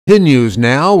Continues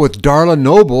now with Darla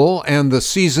Noble and the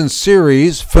season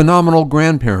series Phenomenal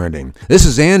Grandparenting. This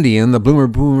is Andy in the Bloomer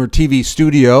Boomer TV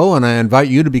studio, and I invite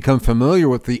you to become familiar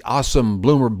with the awesome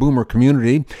Bloomer Boomer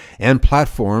community and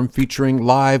platform featuring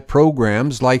live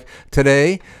programs like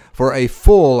today for a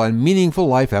full and meaningful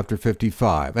life after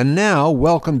 55. And now,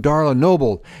 welcome Darla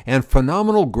Noble and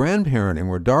Phenomenal Grandparenting,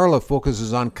 where Darla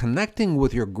focuses on connecting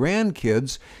with your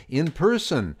grandkids in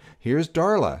person. Here's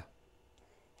Darla.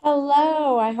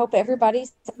 Hello. I hope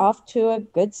everybody's off to a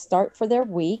good start for their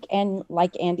week. And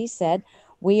like Andy said,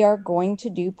 we are going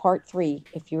to do part three.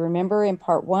 If you remember in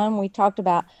part one, we talked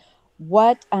about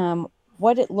what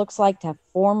what it looks like to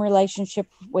form relationship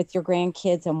with your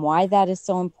grandkids and why that is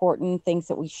so important, things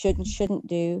that we should and shouldn't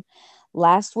do.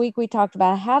 Last week, we talked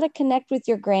about how to connect with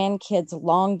your grandkids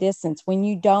long distance when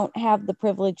you don't have the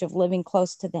privilege of living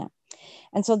close to them.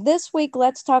 And so this week,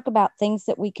 let's talk about things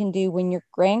that we can do when your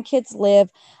grandkids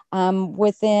live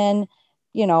within,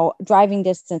 driving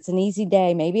distance, an easy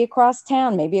day, maybe across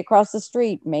town, maybe across the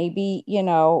street, maybe,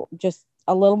 just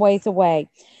a little ways away.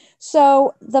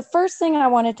 So the first thing I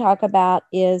want to talk about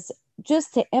is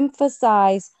just to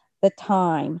emphasize the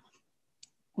time.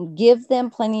 Give them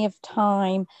plenty of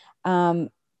time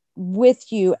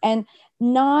with you, and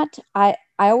I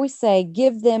always say,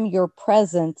 give them your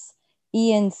presence,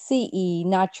 ENCE,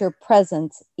 not your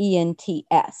presence,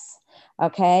 ENTS.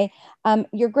 Okay.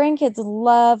 Your grandkids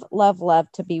love, love,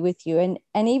 love to be with you.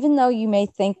 And even though you may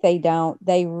think they don't,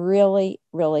 they really,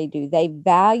 really do. They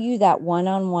value that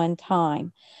one-on-one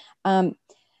time. Um,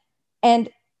 and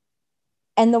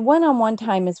and the one-on-one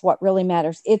time is what really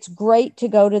matters. It's great to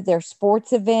go to their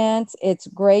sports events. It's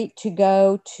great to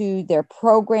go to their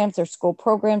programs, their school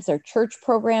programs, their church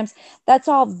programs. That's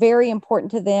all very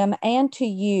important to them and to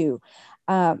you.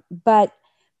 But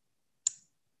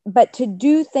to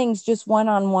do things just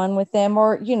one-on-one with them,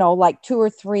 or, like two or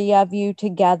three of you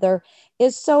together,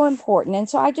 is so important. And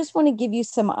so I just want to give you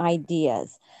some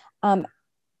ideas. And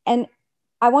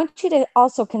I want you to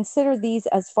also consider these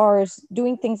as far as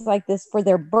doing things like this for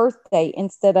their birthday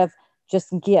instead of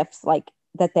just gifts like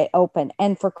that they open,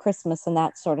 and for Christmas and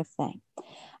that sort of thing.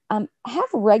 Have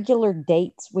regular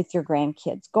dates with your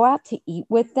grandkids. Go out to eat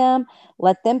with them.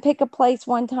 Let them pick a place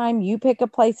one time. You pick a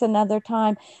place another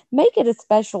time. Make it a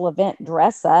special event.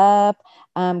 Dress up.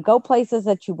 Go places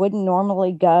that you wouldn't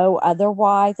normally go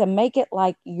otherwise, and make it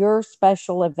like your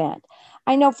special event.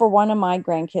 I know for one of my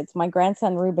grandkids, my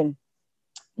grandson Ruben,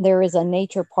 there is a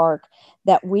nature park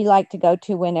that we like to go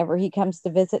to whenever he comes to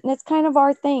visit. And it's kind of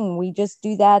our thing. We just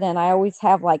do that. And I always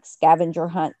have like scavenger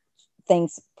hunt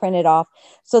things printed off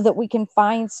so that we can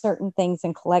find certain things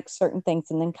and collect certain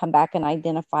things and then come back and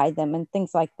identify them and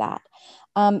things like that.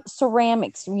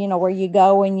 Ceramics, where you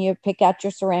go and you pick out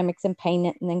your ceramics and paint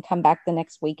it and then come back the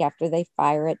next week after they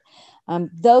fire it.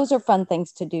 Those are fun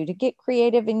things to do, to get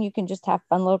creative, and you can just have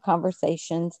fun little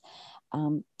conversations.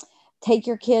 Take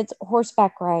your kids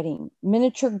horseback riding,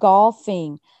 miniature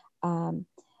golfing,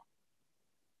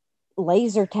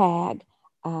 laser tag,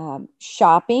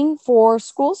 shopping for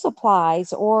school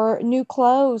supplies or new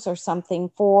clothes or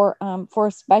something for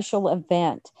a special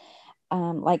event,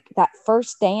 like that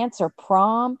first dance or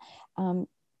prom.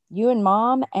 You and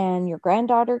mom and your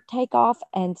granddaughter take off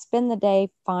and spend the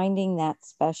day finding that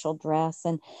special dress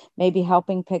and maybe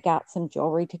helping pick out some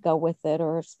jewelry to go with it,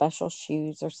 or special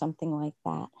shoes or something like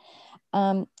that.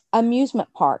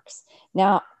 Amusement parks.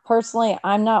 Now, personally,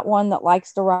 I'm not one that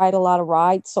likes to ride a lot of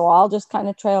rides, so I'll just kind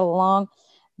of trail along.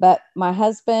 But my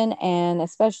husband, and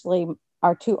especially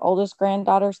our two oldest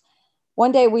granddaughters,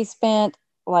 one day we spent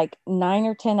like 9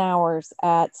 or 10 hours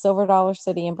at Silver Dollar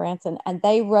City in Branson, and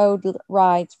they rode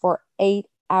rides for 8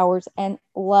 hours and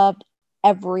loved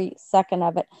every second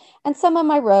of it. And some of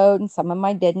them I rode and some of them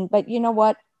I didn't. But you know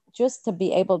what? Just to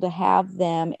be able to have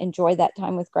them enjoy that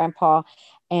time with grandpa,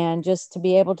 and just to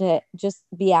be able to just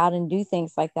be out and do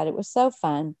things like that. It was so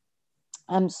fun.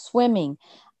 Swimming,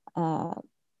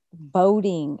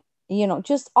 boating,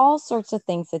 just all sorts of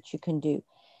things that you can do.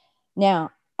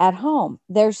 Now, at home,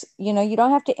 there's, you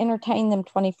don't have to entertain them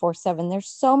 24/7. There's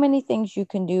so many things you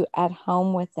can do at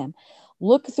home with them.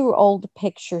 Look through old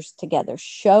pictures together.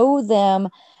 Show them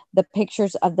the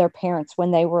pictures of their parents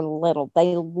when they were little.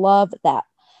 They love that.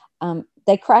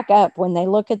 They crack up when they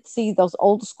see those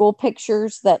old school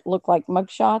pictures that look like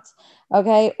mugshots,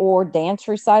 okay, or dance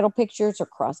recital pictures or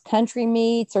cross country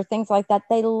meets or things like that.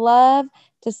 They love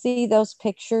to see those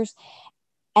pictures.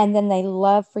 And then they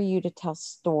love for you to tell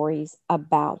stories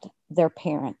about their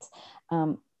parents.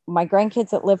 My grandkids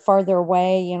that live farther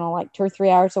away, like 2 or 3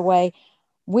 hours away,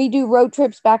 we do road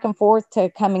trips back and forth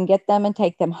to come and get them and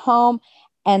take them home.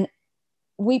 And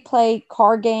we play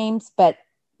car games, but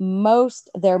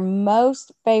their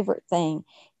most favorite thing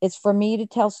is for me to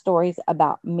tell stories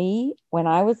about me when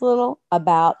I was little,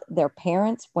 about their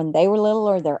parents when they were little,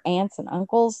 or their aunts and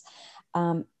uncles,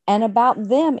 and about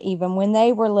them even when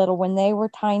they were little, when they were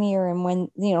tinier, and when,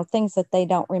 things that they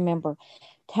don't remember.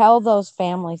 Tell those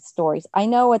family stories. I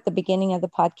know at the beginning of the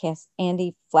podcast,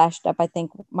 Andy flashed up, I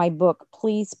think, my book,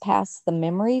 Please Pass the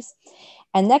Memories.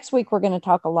 And next week, we're going to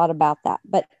talk a lot about that.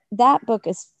 But that book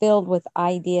is filled with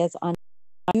ideas on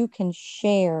how you can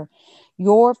share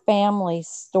your family's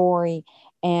story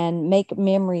and make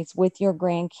memories with your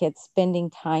grandkids, spending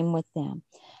time with them.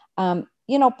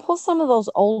 Pull some of those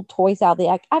old toys out.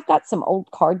 I've got some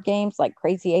old card games like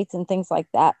Crazy Eights and things like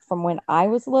that from when I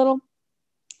was little.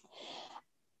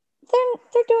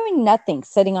 They're doing nothing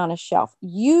sitting on a shelf.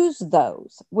 Use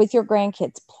those with your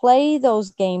grandkids. Play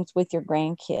those games with your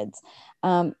grandkids.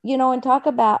 And talk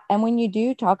about, and when you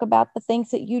do, talk about the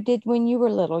things that you did when you were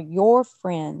little, your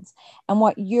friends, and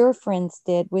what your friends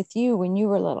did with you when you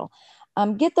were little.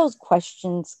 Get those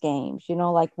questions games,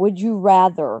 like would you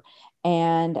rather,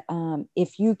 and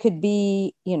if you could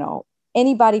be,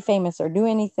 anybody famous or do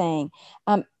anything,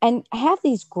 and have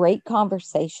these great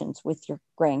conversations with your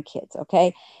grandkids.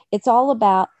 Okay. It's all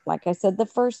about, like I said, the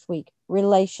first week,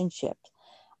 relationships.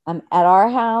 At our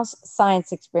house,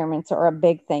 science experiments are a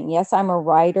big thing. Yes, I'm a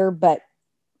writer, but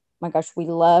my gosh, we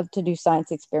love to do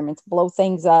science experiments, blow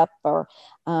things up, or,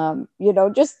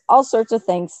 just all sorts of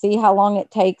things. See how long it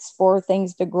takes for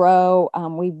things to grow.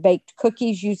 We baked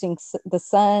cookies using the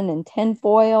sun and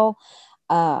tinfoil.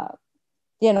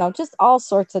 Just all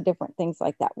sorts of different things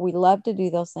like that. We love to do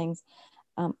those things.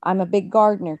 I'm a big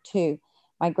gardener too.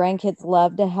 My grandkids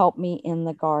love to help me in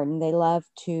the garden. They love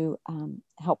to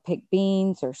help pick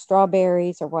beans or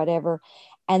strawberries or whatever.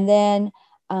 And then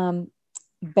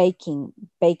baking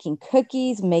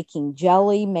cookies, making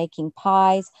jelly, making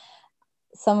pies.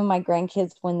 Some of my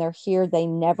grandkids, when they're here, they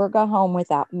never go home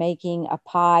without making a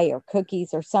pie or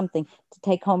cookies or something to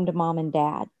take home to mom and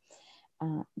dad.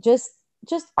 Just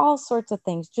all sorts of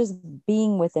things, just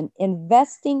being with them,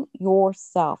 investing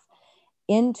yourself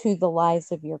into the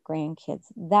lives of your grandkids.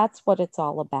 That's what it's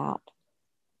all about.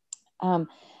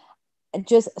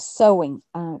 Just sewing,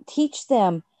 teach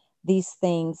them these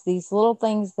things, these little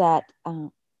things that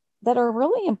are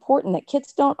really important that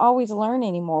kids don't always learn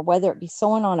anymore, whether it be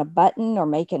sewing on a button or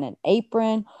making an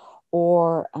apron,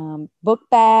 or book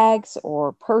bags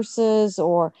or purses,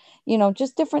 or,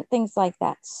 just different things like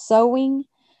that. Sewing,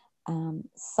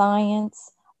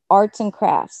 science, arts and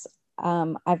crafts.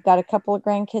 I've got a couple of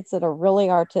grandkids that are really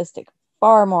artistic,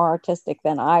 far more artistic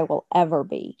than I will ever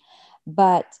be.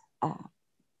 But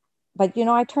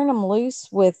I turn them loose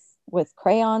with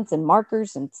crayons and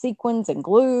markers and sequins and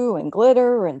glue and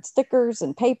glitter and stickers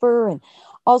and paper and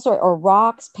also, or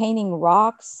rocks, painting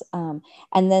rocks. And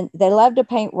then they love to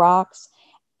paint rocks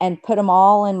and put them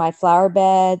all in my flower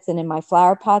beds and in my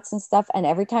flower pots and stuff. And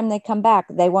every time they come back,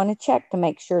 they want to check to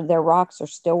make sure their rocks are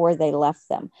still where they left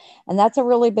them. And that's a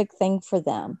really big thing for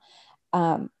them.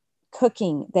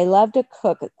 Cooking, they love to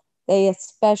cook.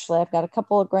 I've got a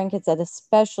couple of grandkids that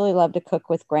especially love to cook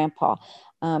with Grandpa.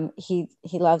 He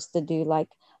loves to do like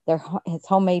his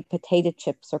homemade potato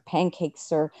chips or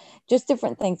pancakes or just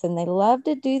different things. And they love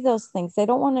to do those things. They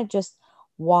don't want to just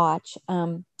watch.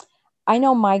 I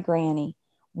know my granny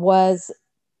was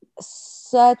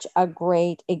such a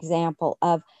great example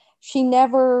of, she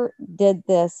never did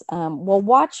this. Well,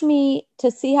 watch me to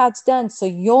see how it's done, so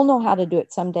you'll know how to do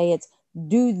it someday. It's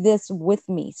do this with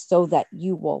me so that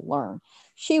you will learn.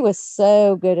 She was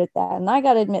so good at that. And I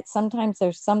got to admit, sometimes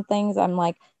there's some things I'm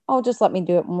like, oh, just let me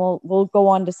do it and we'll go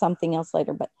on to something else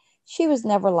later. But she was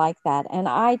never like that. And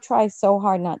I try so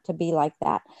hard not to be like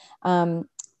that.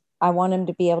 I want them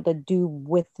to be able to do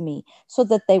with me so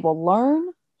that they will learn,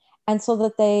 and so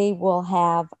that they will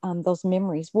have those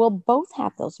memories. We'll both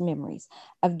have those memories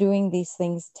of doing these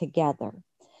things together.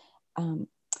 I'm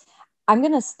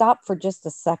going to stop for just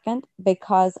a second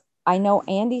because I know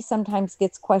Andy sometimes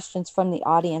gets questions from the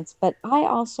audience, but I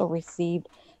also received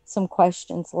some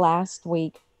questions last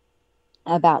week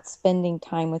about spending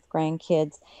time with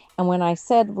grandkids. And when I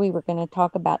said we were going to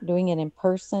talk about doing it in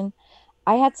person,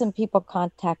 I had some people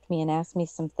contact me and ask me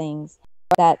some things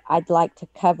that I'd like to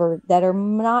cover that are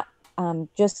not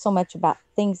just so much about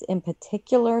things in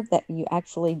particular that you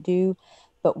actually do,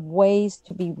 but ways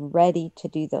to be ready to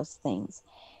do those things.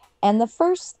 And the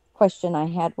first question I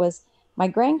had was, my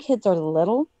grandkids are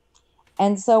little,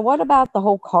 and so what about the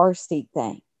whole car seat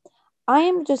thing? I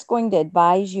am just going to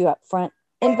advise you up front,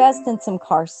 invest in some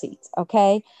car seats,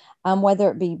 okay?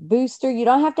 Whether it be booster, you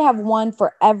don't have to have one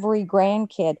for every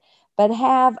grandkid, but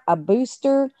have a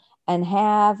booster and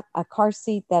have a car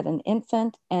seat that an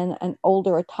infant and an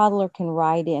older, a toddler can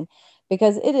ride in,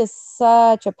 because it is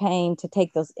such a pain to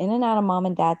take those in and out of mom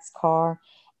and dad's car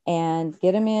and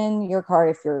get them in your car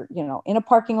if you're, in a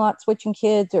parking lot switching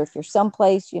kids, or if you're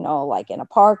someplace, like in a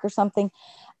park or something.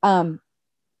 Um,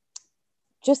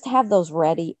 just have those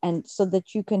ready, and so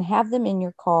that you can have them in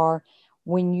your car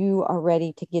when you are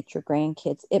ready to get your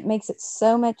grandkids. It makes it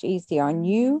so much easier on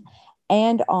you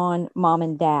and on mom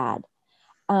and dad.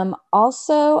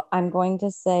 Also, I'm going to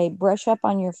say brush up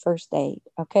on your first aid.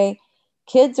 Okay.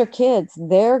 Kids are kids.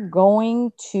 They're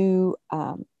going to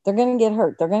get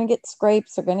hurt. They're going to get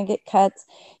scrapes. They're going to get cuts.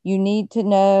 You need to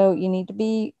know, you need to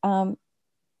be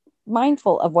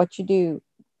mindful of what you do.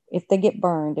 If they get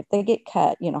burned, if they get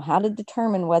cut, how to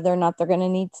determine whether or not they're going to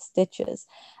need stitches.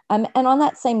 And on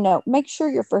that same note, make sure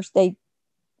your first aid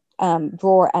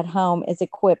drawer at home is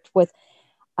equipped with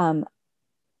um,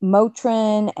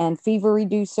 Motrin and fever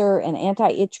reducer and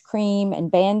anti-itch cream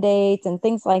and Band-Aids and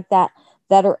things like that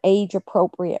that are age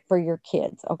appropriate for your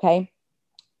kids. Okay.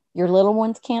 Your little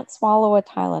ones can't swallow a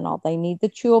Tylenol. They need the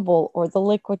chewable or the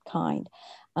liquid kind.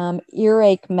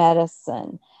 Earache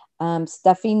medicine,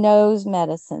 stuffy nose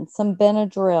medicine, some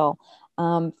Benadryl,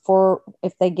 for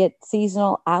if they get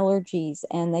seasonal allergies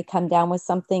and they come down with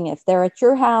something. If they're at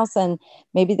your house and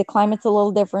maybe the climate's a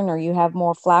little different, or you have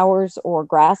more flowers or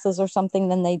grasses or something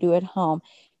than they do at home,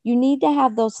 you need to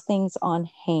have those things on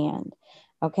hand.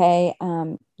 Okay.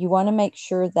 You want to make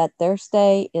sure that their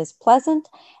stay is pleasant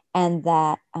and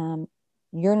that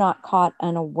you're not caught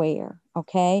unaware.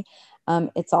 Okay.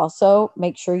 It's also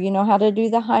make sure you know how to do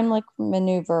the Heimlich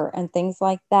maneuver and things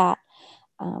like that.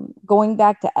 Going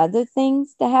back to other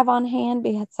things to have on hand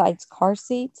besides car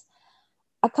seats,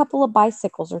 a couple of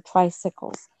bicycles or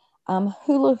tricycles,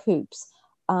 hula hoops,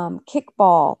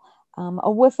 kickball, a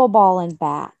wiffle ball and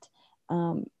bat,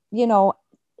 you know,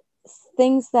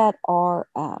 things that are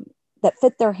that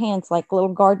fit their hands, like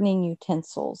little gardening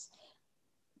utensils.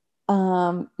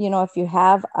 If you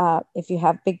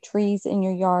have big trees in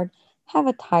your yard, have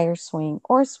a tire swing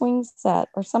or a swing set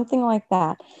or something like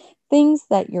that. Things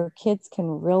that your kids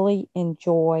can really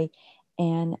enjoy,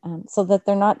 and so that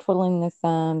they're not twiddling their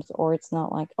thumbs, or it's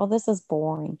not like, oh, this is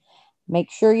boring.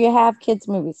 Make sure you have kids'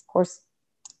 movies. Of course,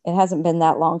 it hasn't been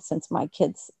that long since my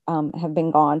kids have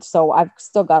been gone, so I've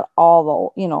still got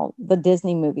all the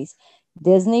Disney movies.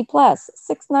 Disney Plus,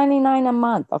 $6.99 a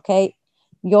month. Okay,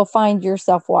 you'll find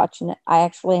yourself watching it. I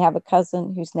actually have a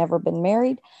cousin who's never been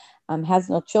married, has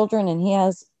no children, and he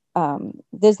has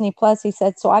Disney Plus. He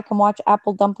said, so I can watch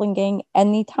Apple Dumpling Gang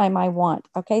anytime I want.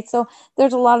 Okay, so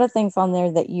there's a lot of things on there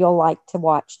that you'll like to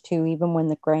watch too, even when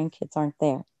the grandkids aren't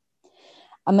there.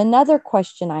 Another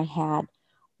question I had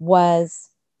was,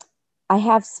 I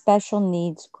have special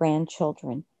needs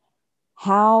grandchildren.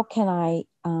 How can I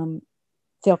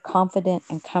feel confident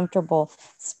and comfortable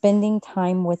spending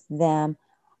time with them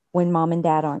when mom and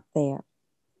dad aren't there?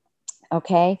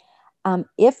 Okay.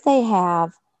 If they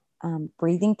have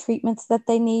breathing treatments that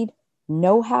they need,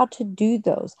 know how to do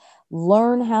those.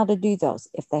 Learn how to do those.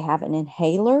 If they have an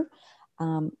inhaler,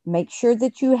 make sure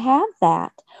that you have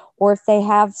that. Or if they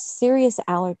have serious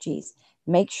allergies,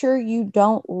 make sure you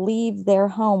don't leave their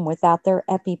home without their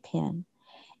EpiPen.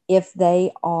 If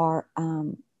they are,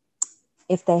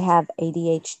 if they have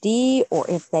ADHD, or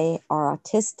if they are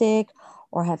autistic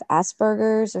or have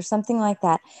Asperger's or something like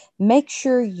that, make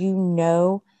sure you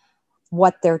know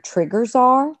what their triggers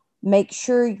are. Make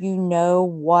sure you know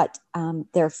what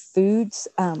their foods,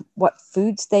 what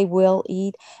foods they will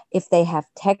eat. If they have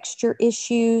texture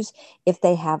issues, if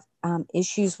they have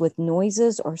issues with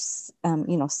noises or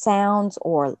sounds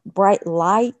or bright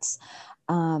lights,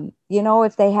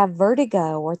 if they have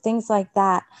vertigo or things like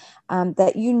that,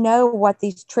 that you know what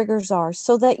these triggers are,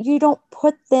 so that you don't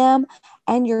put them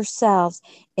and yourselves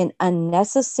in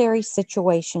unnecessary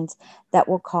situations that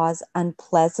will cause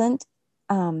unpleasant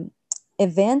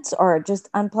events, or just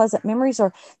unpleasant memories,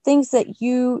 or things that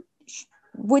you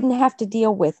wouldn't have to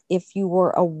deal with if you were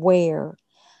aware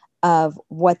of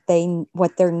what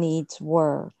their needs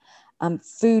were.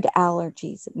 Food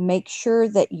allergies. Make sure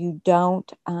that you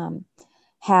don't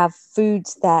have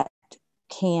foods that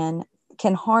can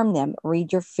harm them.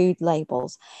 Read your food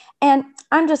labels. And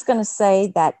I'm just going to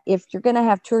say that if you're going to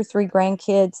have 2 or 3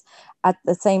 grandkids at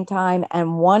the same time,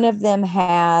 and one of them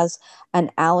has an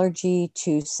allergy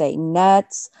to, say,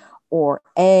 nuts or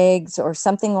eggs or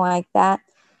something like that,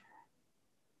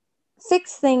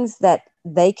 fix things that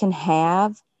they can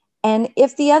have. And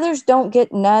if the others don't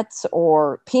get nuts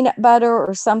or peanut butter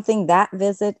or something that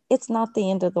visit, it's not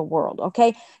the end of the world.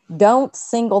 Okay. Don't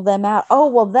single them out. Oh,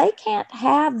 well, they can't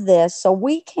have this, so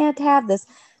we can't have this.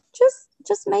 Just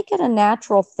just make it a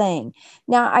natural thing.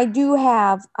 Now, I do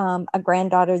have a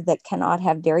granddaughter that cannot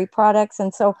have dairy products,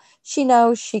 and so she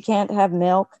knows she can't have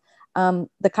milk,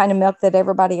 the kind of milk that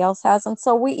everybody else has. And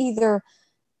so we either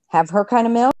have her kind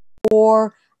of milk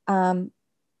or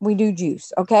we do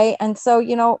juice. Okay. And so,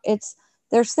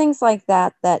 there's things like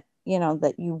that, that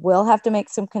you will have to make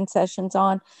some concessions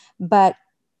on, but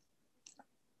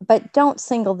don't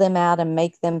single them out and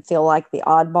make them feel like the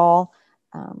oddball.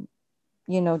 Um,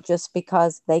 just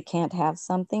because they can't have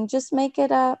something, just make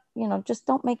it just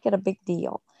don't make it a big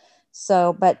deal.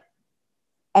 So,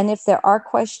 and if there are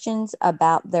questions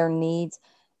about their needs,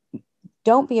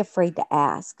 don't be afraid to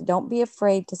ask. Don't be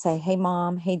afraid to say, hey,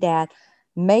 mom, hey, dad,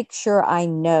 make sure I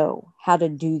know how to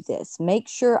do this. Make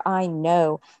sure I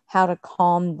know how to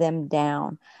calm them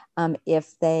down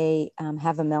if they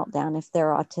have a meltdown, if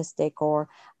they're autistic or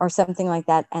something like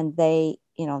that, and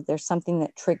there's something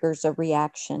that triggers a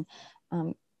reaction.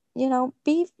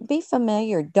 Be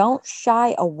familiar. Don't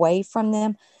shy away from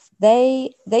them.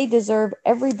 They deserve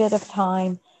every bit of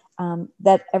time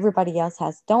that everybody else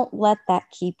has. Don't let that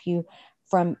keep you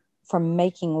from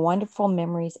making wonderful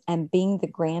memories and being the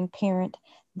grandparent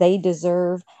they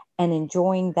deserve and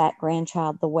enjoying that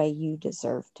grandchild the way you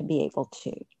deserve to be able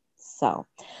to. So,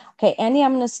 okay, Andy,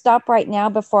 I'm going to stop right now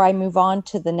before I move on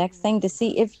to the next thing to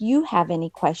see if you have any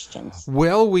questions.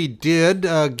 Well, we did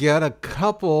get a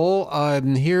couple.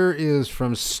 Here is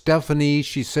from Stephanie.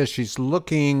 She says she's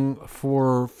looking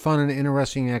for fun and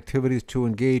interesting activities to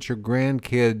engage her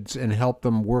grandkids and help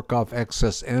them work off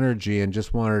excess energy, and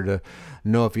just wanted to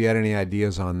know if you had any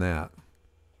ideas on that.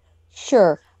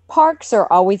 Sure. Parks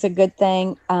are always a good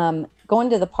thing. Going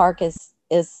to the park is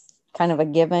kind of a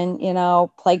given,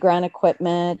 playground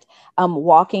equipment,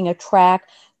 walking a track,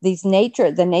 the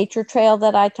nature trail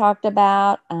that I talked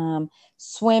about,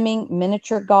 swimming,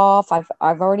 miniature golf. I've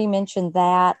already mentioned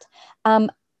that.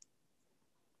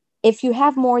 If you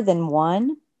have more than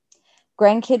one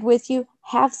grandkid with you,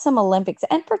 have some Olympics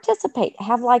and participate.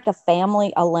 Have like a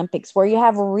family Olympics where you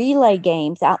have relay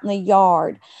games out in the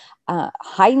yard,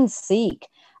 hide and seek.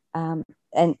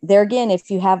 And there again, if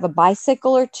you have a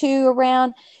bicycle or two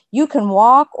around, you can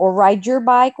walk or ride your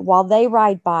bike while they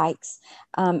ride bikes.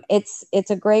 It's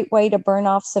a great way to burn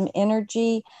off some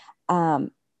energy.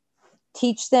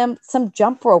 Teach them some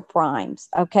jump rope rhymes.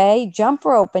 Okay, jump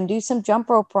rope and do some jump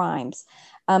rope rhymes.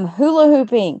 Hula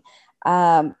hooping.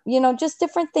 Just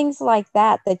different things like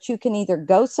that you can either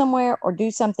go somewhere or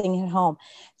do something at home.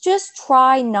 Just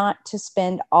try not to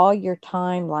spend all your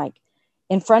time like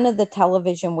in front of the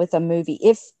television with a movie.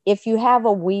 If you have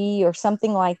a Wii or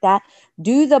something like that,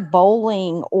 do the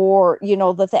bowling or,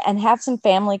 and have some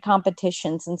family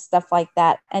competitions and stuff like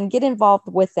that and get involved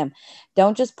with them.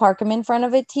 Don't just park them in front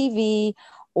of a TV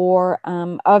or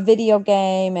a video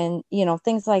game and,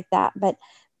 things like that. But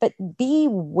be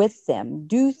with them,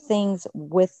 do things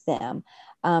with them.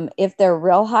 If they're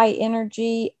real high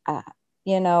energy,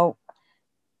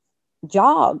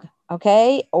 jog,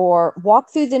 okay, or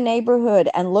walk through the neighborhood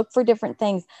and look for different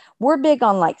things. We're big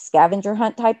on like scavenger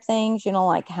hunt type things,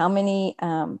 like how many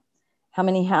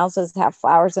houses have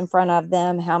flowers in front of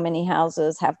them, how many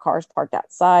houses have cars parked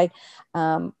outside.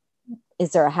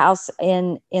 Is there a house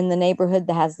in the neighborhood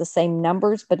that has the same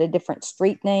numbers but a different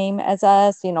street name as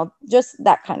us? Just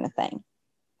that kind of thing.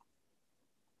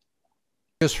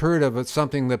 Just heard of it,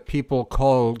 something that people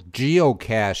call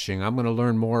geocaching. I'm going to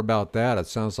learn more about that. It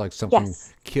sounds like something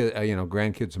Yes.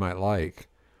 grandkids might like.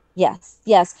 Yes.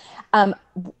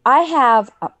 I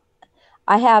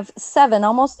have 7,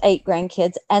 almost 8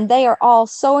 grandkids, and they are all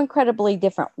so incredibly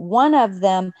different. One of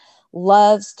them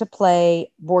loves to play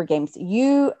board games.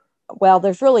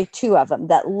 There's really 2 of them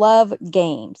that love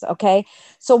games. Okay.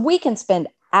 So we can spend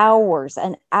hours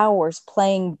and hours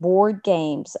playing board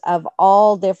games of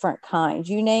all different kinds,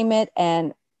 you name it,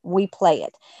 and we play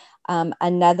it.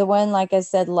 Another one, like I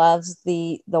said, loves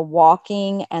the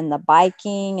walking and the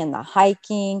biking and the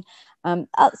hiking.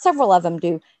 Several of them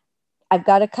do. I've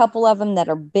got a couple of them that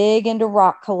are big into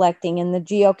rock collecting and the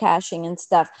geocaching and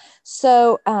stuff.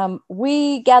 So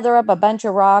we gather up a bunch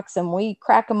of rocks and we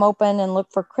crack them open and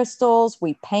look for crystals.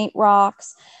 We paint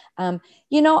rocks, and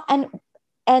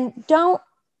don't,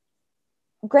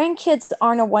 grandkids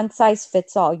aren't a one size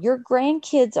fits all. Your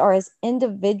grandkids are as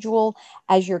individual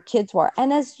as your kids were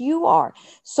and as you are.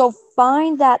 So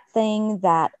find that thing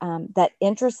that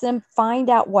interests them, find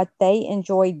out what they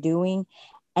enjoy doing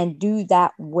and do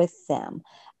that with them.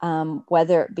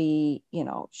 Whether it be,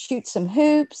 shoot some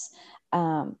hoops,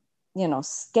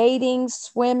 skating,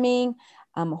 swimming,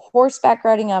 horseback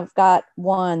riding. I've got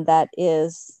one that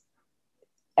is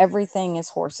everything is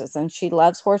horses, and she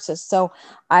loves horses. So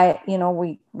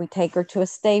we take her to a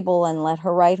stable and let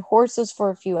her ride horses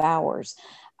for a few hours.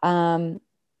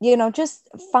 Just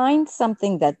find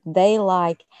something that they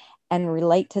like and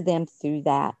relate to them through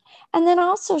that. And then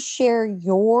also share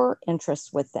your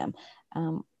interests with them.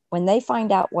 When they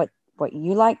find out what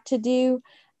you like to do,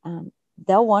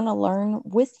 they'll want to learn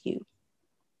with you.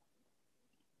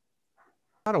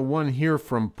 Got a one here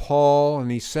from Paul,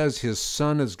 and he says his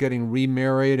son is getting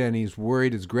remarried, and he's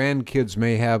worried his grandkids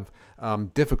may have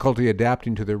difficulty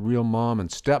adapting to their real mom and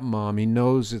stepmom. He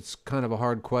knows it's kind of a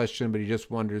hard question, but he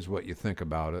just wonders what you think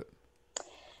about it.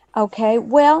 Okay,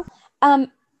 well,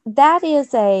 that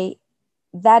is a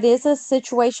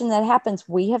situation that happens.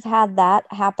 We have had that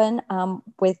happen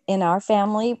within our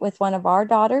family with one of our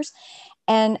daughters,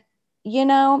 and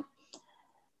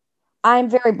I'm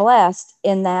very blessed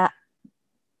in that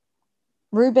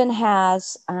Reuben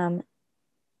has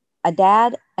a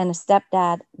dad and a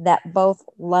stepdad that both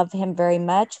love him very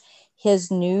much. His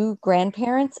new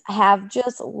grandparents have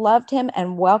just loved him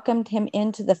and welcomed him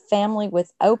into the family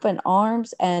with open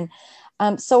arms. And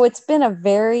so it's been a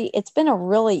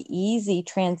really easy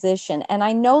transition. And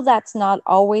I know that's not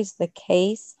always the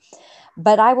case,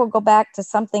 but I will go back to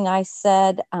something I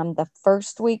said the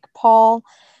first week, Paul.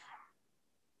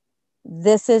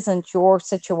 This isn't your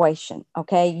situation.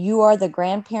 Okay. You are the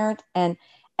grandparent, and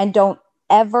don't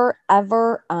ever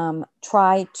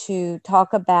try to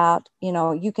talk about,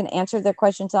 you can answer their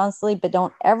questions honestly, but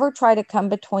don't ever try to come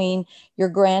between your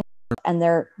grandparent and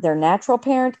their natural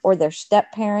parent or their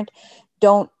step parent.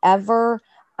 Don't ever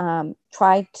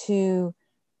try to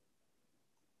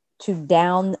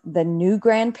down the new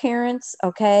grandparents.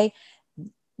 Okay.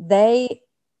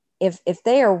 If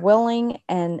they are willing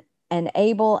and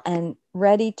able and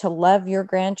ready to love your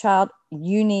grandchild,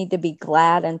 you need to be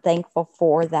glad and thankful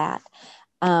for that.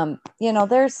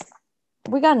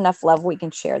 We got enough love, we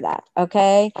can share that.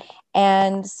 Okay.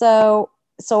 And so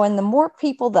and the more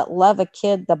people that love a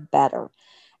kid, the better.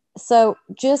 So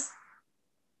just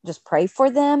pray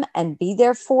for them and be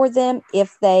there for them.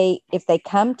 If they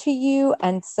come to you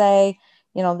and say,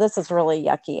 this is really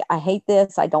yucky, I hate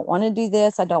this, I don't want to do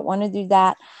this, I don't want to do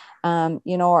that,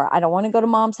 or I don't want to go to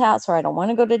mom's house, or I don't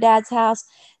want to go to dad's house,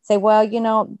 say, well,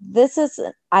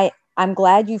 I'm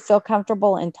glad you feel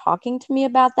comfortable in talking to me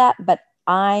about that, but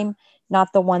I'm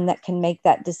not the one that can make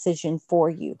that decision for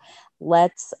you.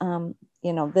 Let's,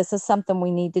 this is something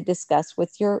we need to discuss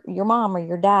with your mom or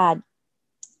your dad,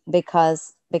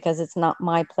 because it's not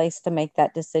my place to make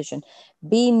that decision.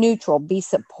 Be neutral, be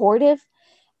supportive,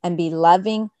 and be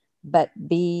loving, but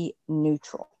be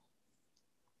neutral.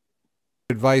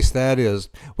 Advice that is.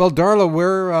 Well, Darla,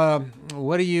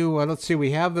 what do you? Let's see.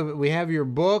 We have your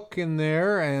book in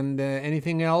there, and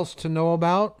anything else to know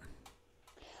about?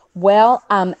 Well,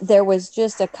 there was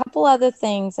just a couple other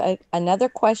things. Another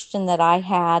question that I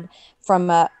had from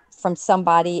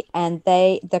somebody, and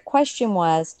the question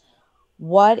was,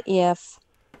 what if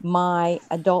my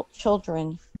adult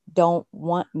children don't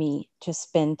want me to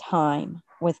spend time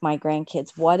with my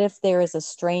grandkids? What if there is a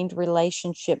strained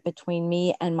relationship between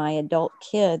me and my adult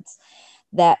kids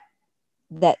that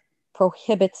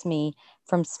prohibits me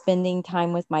from spending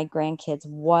time with my grandkids?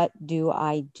 What do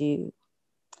I do?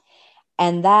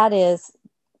 And that is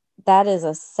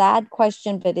a sad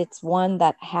question, but it's one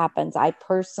that happens. I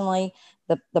personally,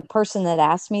 the person that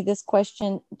asked me this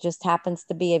question just happens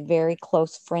to be a very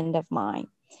close friend of mine.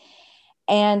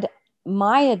 And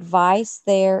my advice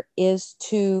there is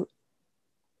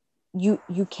you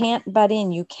can't butt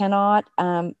in. You cannot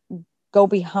go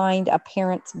behind a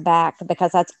parent's back,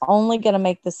 because that's only going to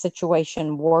make the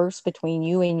situation worse between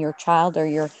you and your child or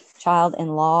your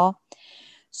child-in-law.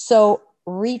 So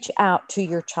reach out to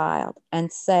your child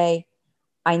and say,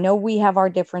 I know we have our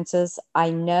differences.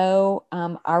 I know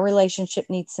our relationship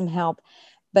needs some help,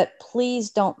 but please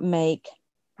don't make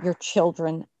your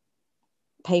children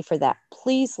pay for that.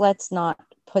 Please, let's not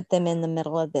put them in the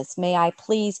middle of this. May I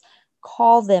please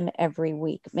call them every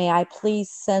week? May I please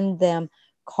send them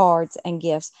cards and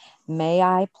gifts? May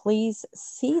I please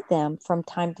see them from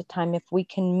time to time if we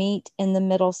can meet in the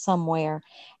middle somewhere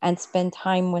and spend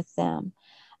time with them?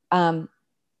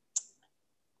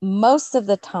 Most of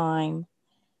the time,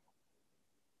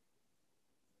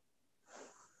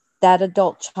 that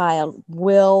adult child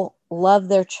will love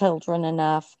their children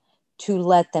enough to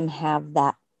let them have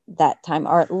that time,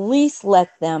 or at least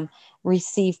let them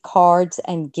receive cards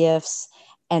and gifts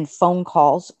and phone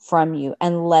calls from you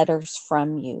and letters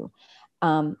from you.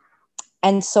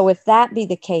 And so if that be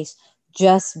the case,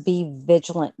 just be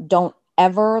vigilant. Don't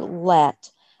ever let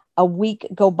a week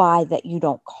go by that you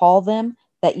don't call them,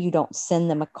 that you don't send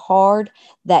them a card,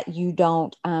 that you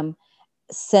don't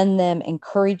send them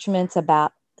encouragements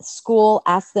about school,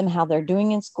 ask them how they're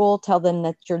doing in school, tell them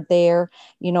that you're there.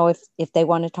 You know, if they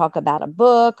want to talk about a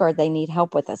book or they need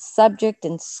help with a subject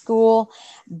in school,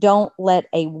 don't let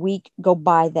a week go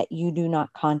by that you do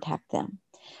not contact them,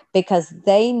 because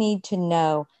they need to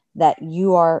know that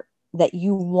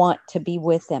you want to be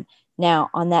with them.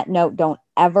 Now, on that note, don't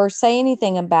ever say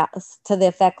anything about to the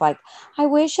effect like, I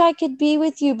wish I could be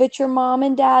with you, but your mom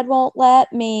and dad won't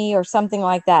let me, or something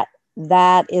like that.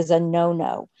 That is a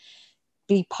no-no.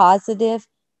 Be positive.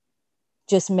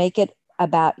 Just make it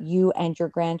about you and your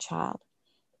grandchild.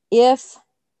 If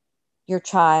your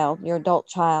adult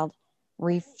child,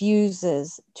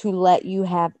 refuses to let you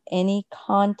have any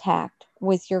contact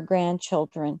with your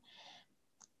grandchildren,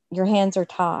 your hands are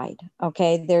tied.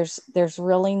 Okay. There's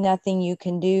really nothing you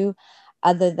can do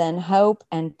other than hope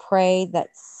and pray that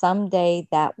someday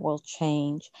that will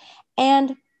change.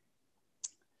 And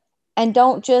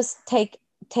don't just take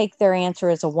their answer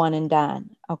as a one and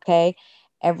done. Okay.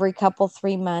 Every couple,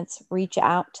 3 months, reach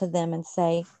out to them and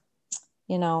say,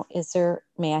 you know,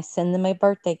 may I send them a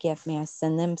birthday gift? May I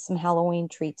send them some Halloween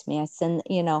treats? May I send,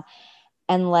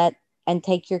 and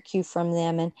take your cue from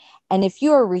them. And if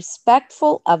you are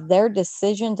respectful of their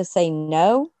decision to say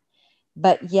no,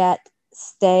 but yet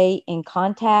stay in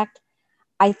contact,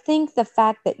 I think the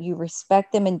fact that you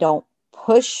respect them and don't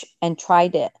push and try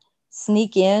to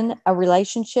sneak in a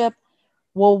relationship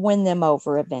will win them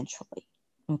over eventually.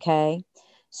 Okay.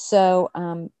 So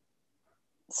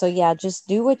yeah, just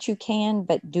do what you can,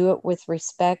 but do it with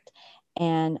respect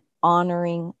and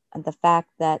honoring the fact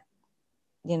that,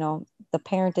 the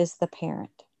parent is the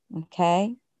parent.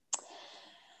 Okay.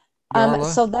 Darla,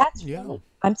 So that's yeah. really,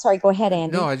 I'm sorry, go ahead, No,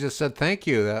 Andy. I just said thank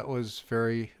you. That was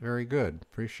very, very good.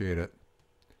 Appreciate it.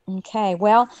 Okay.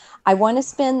 Well, I want to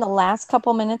spend the last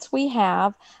couple minutes we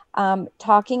have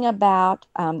talking about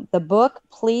the book,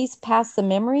 Please Pass the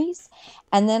Memories.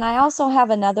 And then I also have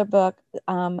another book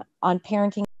on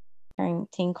parenting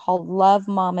called Love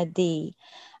Mama D.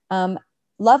 Um,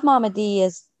 Love Mama D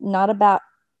is not about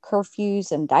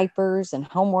curfews and diapers and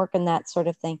homework and that sort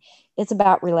of thing. It's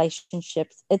about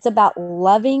relationships. It's about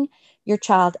loving your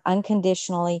child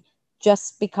unconditionally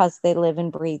just because they live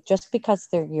and breathe, just because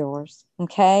they're yours.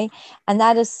 Okay. And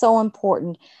that is so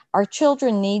important. Our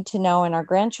children need to know, and our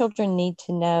grandchildren need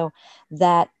to know,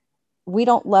 that we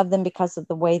don't love them because of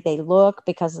the way they look,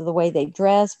 because of the way they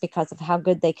dress, because of how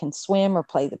good they can swim or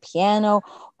play the piano,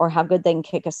 or how good they can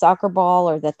kick a soccer ball,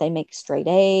 or that they make straight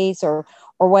A's, or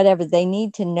whatever. They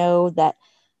need to know that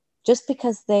just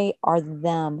because they are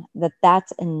them,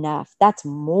 that's enough. That's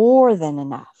more than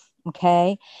enough.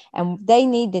 Okay. And they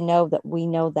need to know that we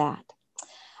know that.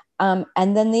 And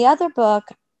then the other book,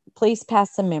 Please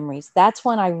Pass Some Memories. That's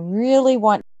one I really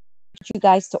want you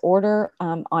guys to order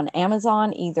on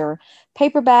Amazon, either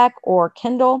paperback or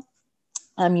Kindle.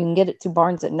 You can get it through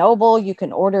Barnes and Noble. You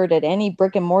can order it at any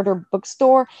brick and mortar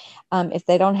bookstore if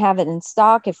they don't have it in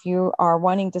stock. If you are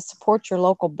wanting to support your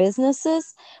local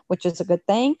businesses, which is a good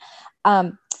thing,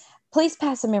 Please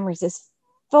Pass the Memories is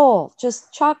full,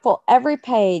 just chock full. Every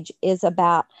page is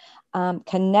about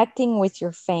connecting with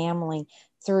your family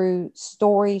through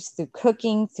stories, through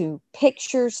cooking, through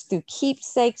pictures, through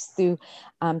keepsakes, through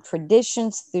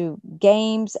traditions, through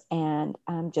games, and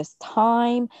just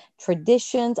time,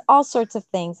 traditions, all sorts of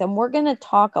things. And we're going to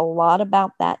talk a lot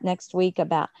about that next week,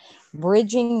 about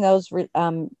bridging those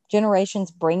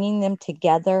generations, bringing them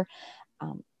together.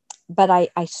 But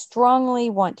I strongly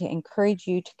want to encourage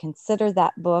you to consider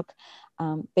that book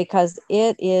because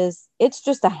it's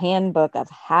just a handbook of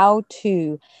how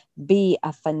to be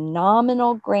a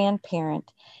phenomenal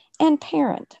grandparent and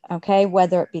parent, okay,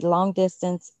 whether it be long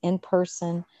distance, in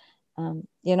person, and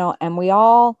we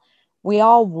all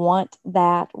want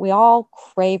that. We all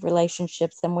crave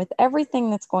relationships, and with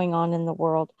everything that's going on in the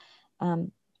world,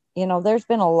 there's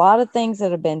been a lot of things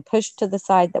that have been pushed to the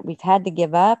side that we've had to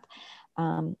give up.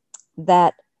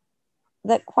 That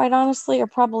quite honestly are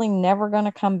probably never going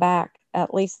to come back,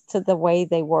 at least to the way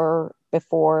they were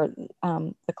before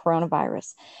the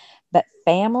coronavirus. But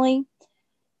family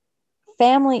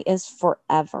is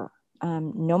forever.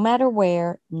 No matter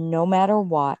where, no matter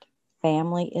what,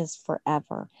 family is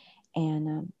forever.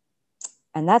 And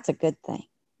that's a good thing.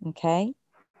 Okay.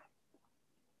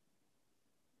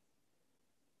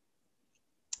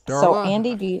 So Darla,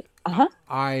 Andy, do you,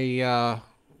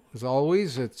 as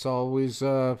always, it's always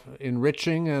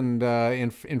enriching and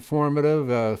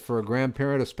informative for a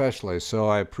grandparent, especially. So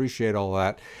I appreciate all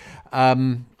that.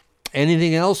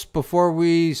 Anything else before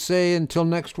we say until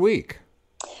next week?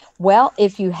 Well,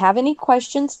 if you have any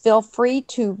questions, feel free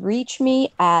to reach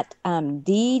me at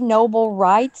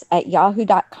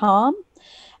dnoblerights@yahoo.com.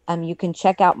 You can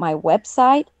check out my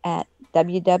website at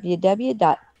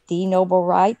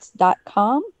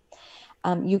www.dnoblerights.com.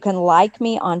 You can like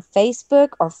me on Facebook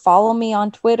or follow me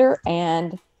on Twitter.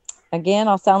 And again,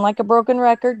 I'll sound like a broken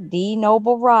record. D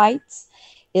Noble Rights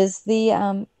is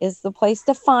the place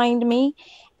to find me.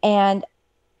 And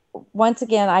once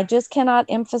again, I just cannot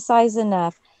emphasize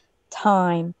enough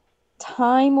time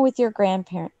with your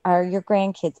grandparent or your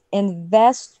grandkids.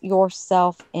 Invest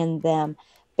yourself in them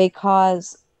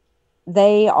because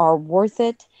they are worth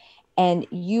it, and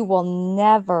you will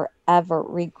never ever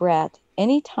regret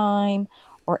any time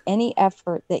or any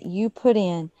effort that you put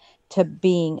in to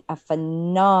being a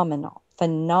phenomenal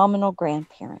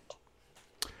grandparent.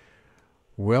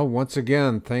 Well, once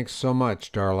again, thanks so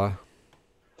much, Darla.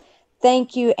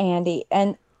 Thank you, Andy,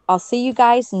 and I'll see you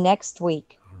guys next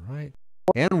week. All right.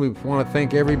 And we want to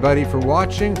thank everybody for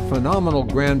watching Phenomenal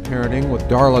Grandparenting with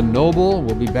Darla Noble.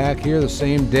 We'll be back here the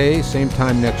same day, same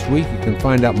time next week. You can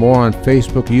find out more on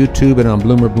Facebook, YouTube, and on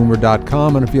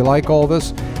bloomerboomer.com. And if you like all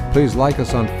this, please like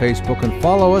us on Facebook and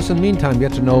follow us. In the meantime,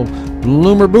 get to know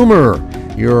Bloomer Boomer,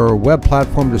 your web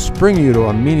platform to spring you to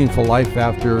a meaningful life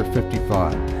after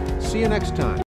 55. See you next time.